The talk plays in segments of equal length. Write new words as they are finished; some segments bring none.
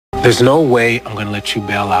There's no way I'm gonna let you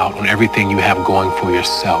bail out on everything you have going for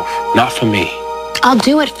yourself. Not for me. I'll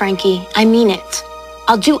do it, Frankie. I mean it.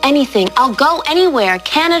 I'll do anything. I'll go anywhere.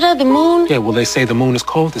 Canada, the moon. Yeah, well, they say the moon is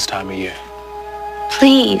cold this time of year.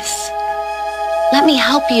 Please. Let me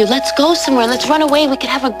help you. Let's go somewhere. Let's run away. We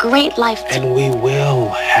could have a great life. And we will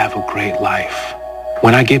have a great life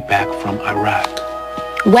when I get back from Iraq.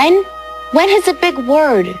 When? When is a big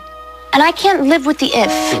word. And I can't live with the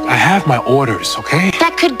if. Look, I have my orders, okay?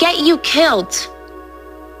 That could get you killed.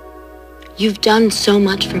 You've done so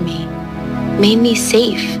much for me. Made me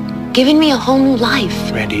safe. Given me a whole new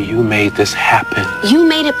life. Randy, you made this happen. You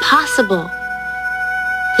made it possible.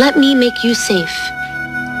 Let me make you safe.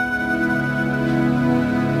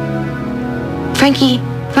 Frankie,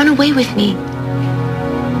 run away with me.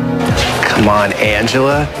 Come on,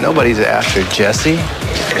 Angela. Nobody's after Jesse.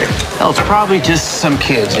 Hell, it's probably just some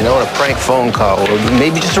kids, you know, on a prank phone call, or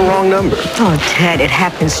maybe just a wrong number. Oh, Ted, it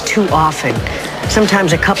happens too often.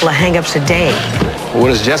 Sometimes a couple of hang-ups a day. What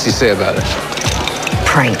does Jesse say about it?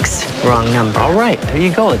 Pranks, wrong number. All right, there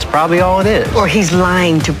you go. That's probably all it is. Or he's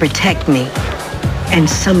lying to protect me. And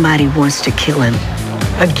somebody wants to kill him.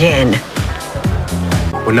 Again.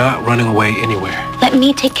 We're not running away anywhere. Let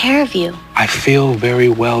me take care of you. I feel very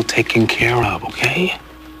well taken care of, okay?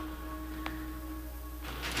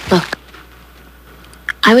 Look,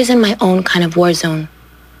 I was in my own kind of war zone.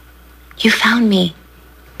 You found me,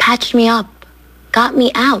 patched me up, got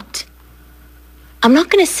me out. I'm not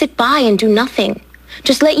gonna sit by and do nothing.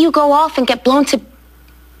 Just let you go off and get blown to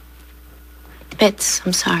bits.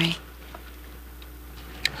 I'm sorry.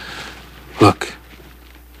 Look,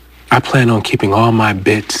 I plan on keeping all my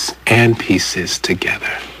bits and pieces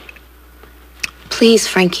together. Please,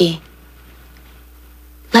 Frankie.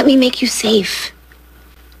 Let me make you safe.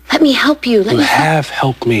 Let me help you. You have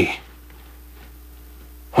helped me.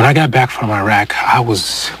 When I got back from Iraq, I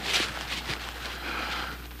was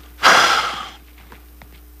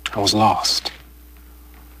lost.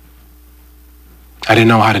 I didn't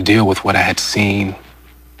know how to deal with what I had seen,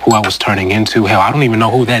 who I was turning into. Hell, I don't even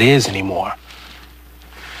know who that is anymore.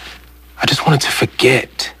 I just wanted to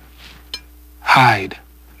forget, hide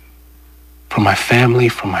from my family,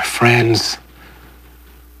 from my friends.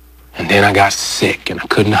 And then I got sick and I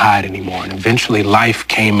couldn't hide anymore. And eventually life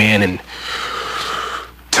came in and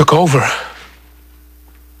took over.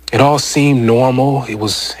 It all seemed normal. It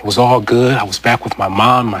was all good. I was back with my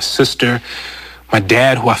mom, my sister, my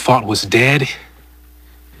dad, who I thought was dead.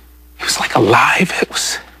 He was like alive.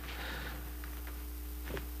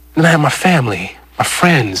 Then I had my family, my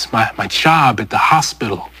friends, my job at the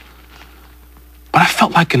hospital. But I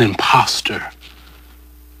felt like an imposter,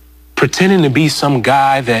 pretending to be some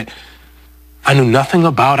guy that I knew nothing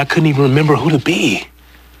about. I couldn't even remember who to be.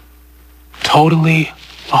 Totally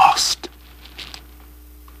lost.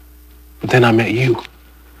 But then I met you.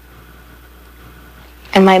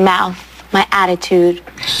 And my mouth, my attitude,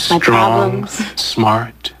 my problems. Strong,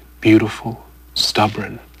 smart, beautiful,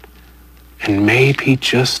 stubborn, and maybe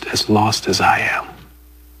just as lost as I am.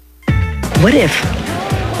 What if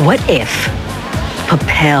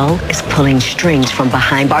Papel is pulling strings from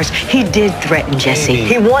behind bars? He did threaten Jesse.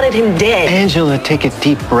 He wanted him dead. Angela, take a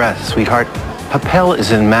deep breath, sweetheart. Papel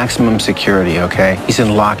is in maximum security, okay? He's in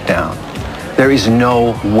lockdown. There is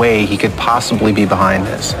no way he could possibly be behind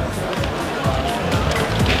this.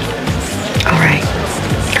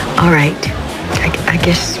 All right. I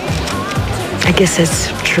guess that's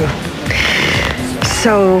true.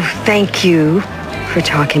 So, thank you for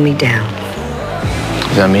talking me down.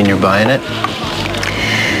 Does that mean you're buying it?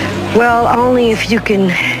 Well, only if you can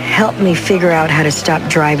help me figure out how to stop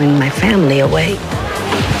driving my family away.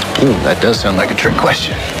 Ooh, that does sound like a trick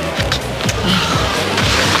question.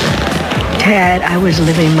 Tad, I was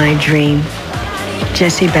living my dream.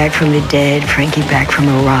 Jesse back from the dead, Frankie back from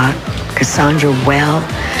Iraq, Cassandra well.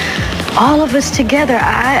 All of us together,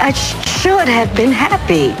 I should have been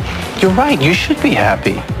happy. You're right, you should be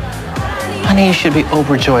happy. Honey, you should be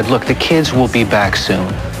overjoyed. Look, the kids will be back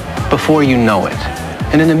soon, before you know it.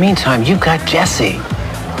 And in the meantime, you got Jesse.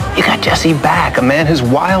 You got Jesse back, a man who's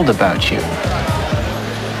wild about you.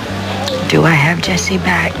 Do I have Jesse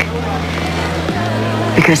back?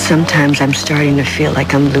 Because sometimes I'm starting to feel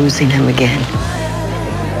like I'm losing him again.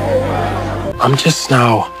 I'm just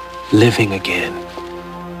now living again.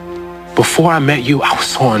 Before I met you, I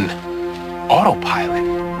was on autopilot.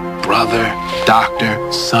 Brother,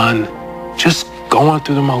 doctor, son, just going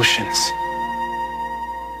through the motions.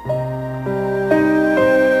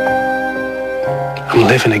 I'm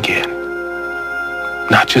living again,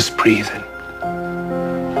 not just breathing.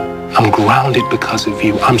 I'm grounded because of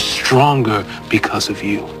you. I'm stronger because of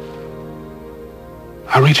you.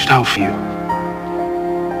 I reached out for you.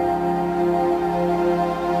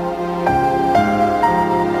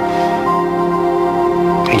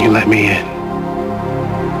 And you let me in.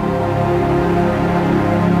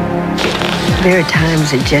 There are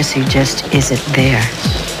times that Jesse just isn't there.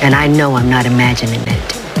 And I know I'm not imagining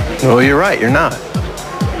it. Well, you're right, you're not.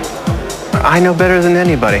 I know better than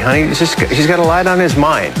anybody, honey. He's got a lot on his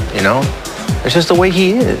mind, you know? It's just the way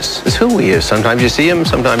he is. It's who he is. Sometimes you see him,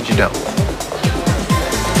 sometimes you don't.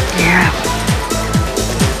 Yeah.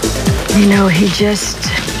 You know, he just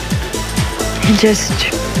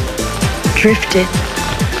drifted.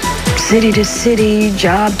 City to city,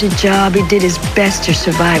 job to job. He did his best to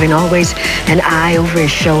survive and always an eye over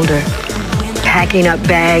his shoulder. Packing up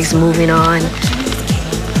bags, moving on.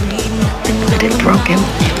 But it broke him.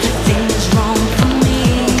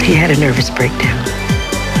 He had a nervous breakdown.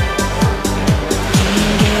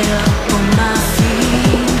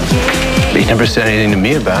 But he never said anything to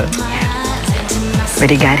me about it. But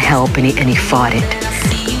he got help and he fought it.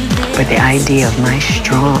 But the idea of my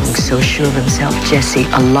strong, so sure of himself Jesse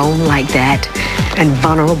alone like that and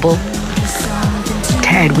vulnerable.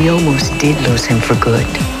 Tad, we almost did lose him for good.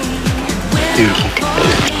 Dude,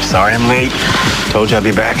 sorry I'm late. Told you I'd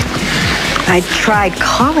be back. I tried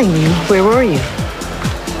calling you. Where were you?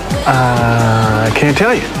 I can't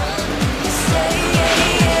tell you.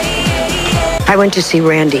 I went to see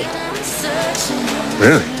Randi.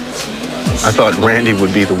 Really? I thought Randi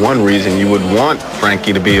would be the one reason you would want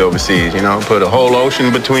Frankie to be overseas, you know? Put a whole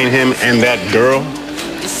ocean between him and that girl?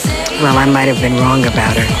 Well, I might have been wrong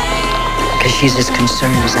about her, because she's as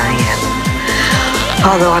concerned as I am.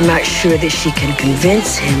 Although I'm not sure that she can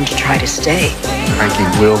convince him to try to stay. Frankie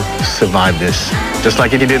will survive this, just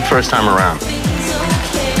like he did first time around.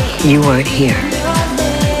 You weren't here.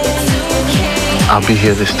 I'll be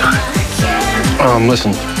here this time.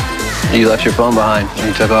 Listen, you left your phone behind when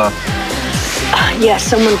you took off. Yeah,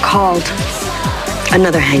 someone called.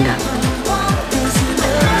 Another hang-up.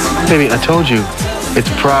 Baby, I told you, it's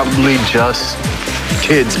probably just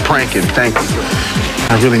kids pranking. Thank you.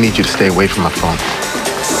 I really need you to stay away from my phone.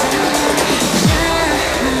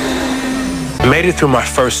 I made it through my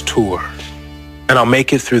first tour, and I'll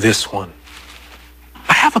make it through this one.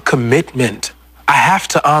 I have a commitment. I have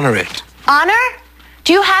to honor it. Honor?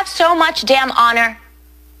 Do you have so much damn honor?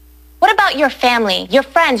 What about your family, your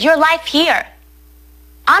friends, your life here?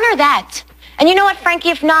 Honor that. And you know what, Frankie,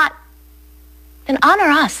 if not, then honor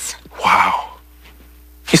us. Wow.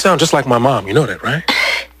 You sound just like my mom. You know that, right?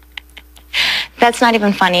 That's not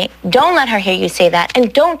even funny. Don't let her hear you say that,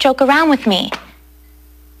 and don't joke around with me.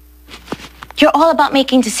 You're all about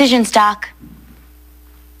making decisions, Doc.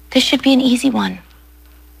 This should be an easy one.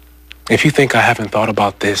 If you think I haven't thought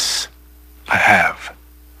about this, I have.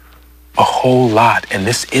 A whole lot, and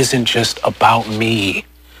this isn't just about me.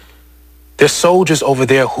 There's soldiers over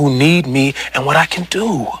there who need me and what I can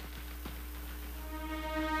do.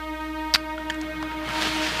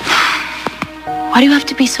 Why do you have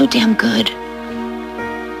to be so damn good?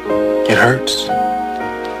 It hurts.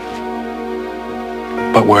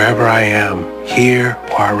 But wherever I am, here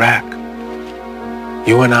or Iraq,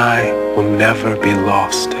 you and I will never be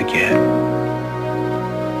lost again.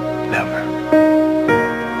 Never.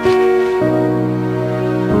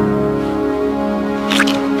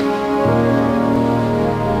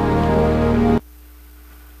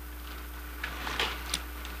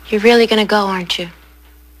 You're really gonna go, aren't you?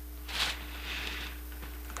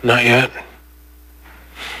 Not yet.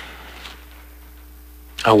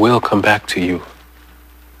 I will come back to you.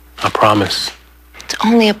 I promise. It's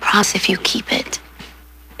only a promise if you keep it.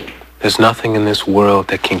 There's nothing in this world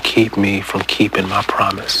that can keep me from keeping my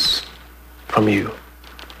promise from you.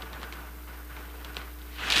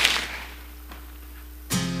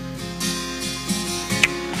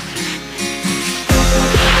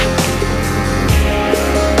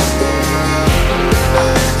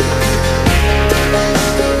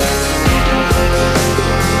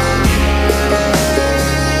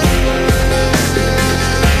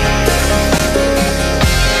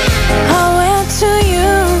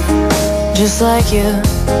 Just like you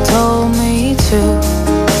told me to.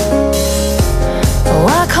 Oh,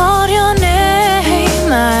 I called your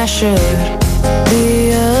name, I should